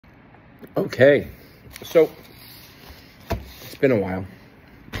Okay, so it's been a while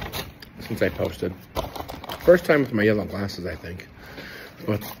since I posted. First time with my yellow glasses, I think.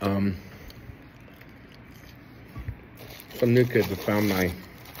 But some new kids have found my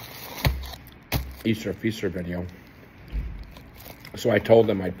Easter Feaster video. So I told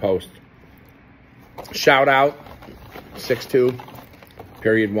them I'd post. Shout out 6-2,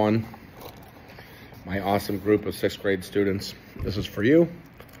 period 1. My awesome group of 6th grade students. This is for you.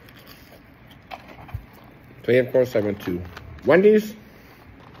 Today, of course, I went to Wendy's.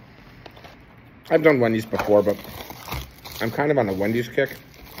 I've done Wendy's before, but I'm kind of on a Wendy's kick.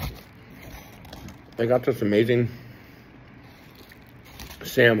 I got this amazing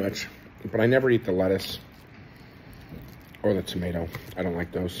sandwich, but I never eat the lettuce or the tomato. I don't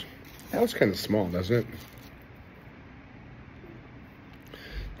like those. That looks kind of small, doesn't it?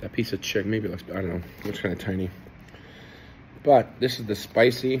 That piece of chicken, maybe it looks, I don't know, it looks kind of tiny. But this is the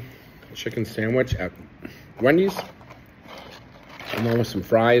spicy chicken sandwich at Wendy's, along with some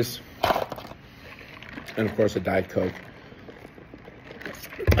fries, and of course a Diet Coke.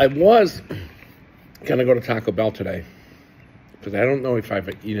 I was gonna go to Taco Bell today, because I don't know if I've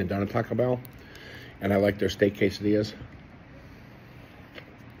eaten done at Taco Bell, and I like their steak quesadillas.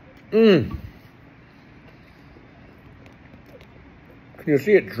 Can you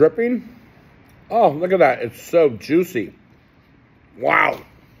see it dripping? Oh, look at that. It's so juicy. Wow.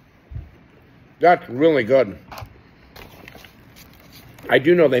 That's really good. I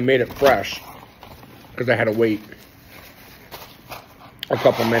do know they made it fresh because I had to wait a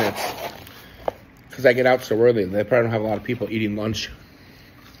couple minutes because I get out so early. They probably don't have a lot of people eating lunch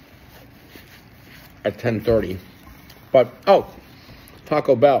at 10:30. But, oh,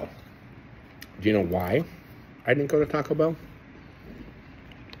 Taco Bell. Do you know why I didn't go to Taco Bell?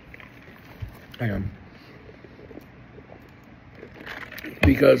 Hang on.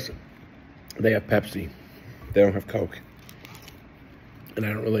 Because they have Pepsi. They don't have Coke. And I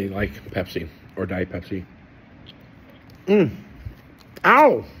don't really like Pepsi or Diet Pepsi.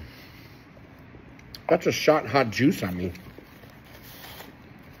 Ow! That's a shot hot juice on me.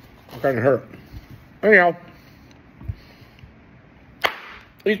 It kind of hurt. Anyhow.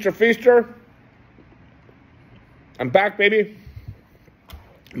 Easter Feaster. I'm back, baby.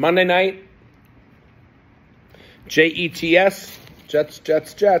 Monday night. Jets, Jets,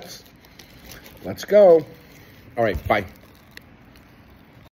 Jets, Jets. Let's go. All right, bye.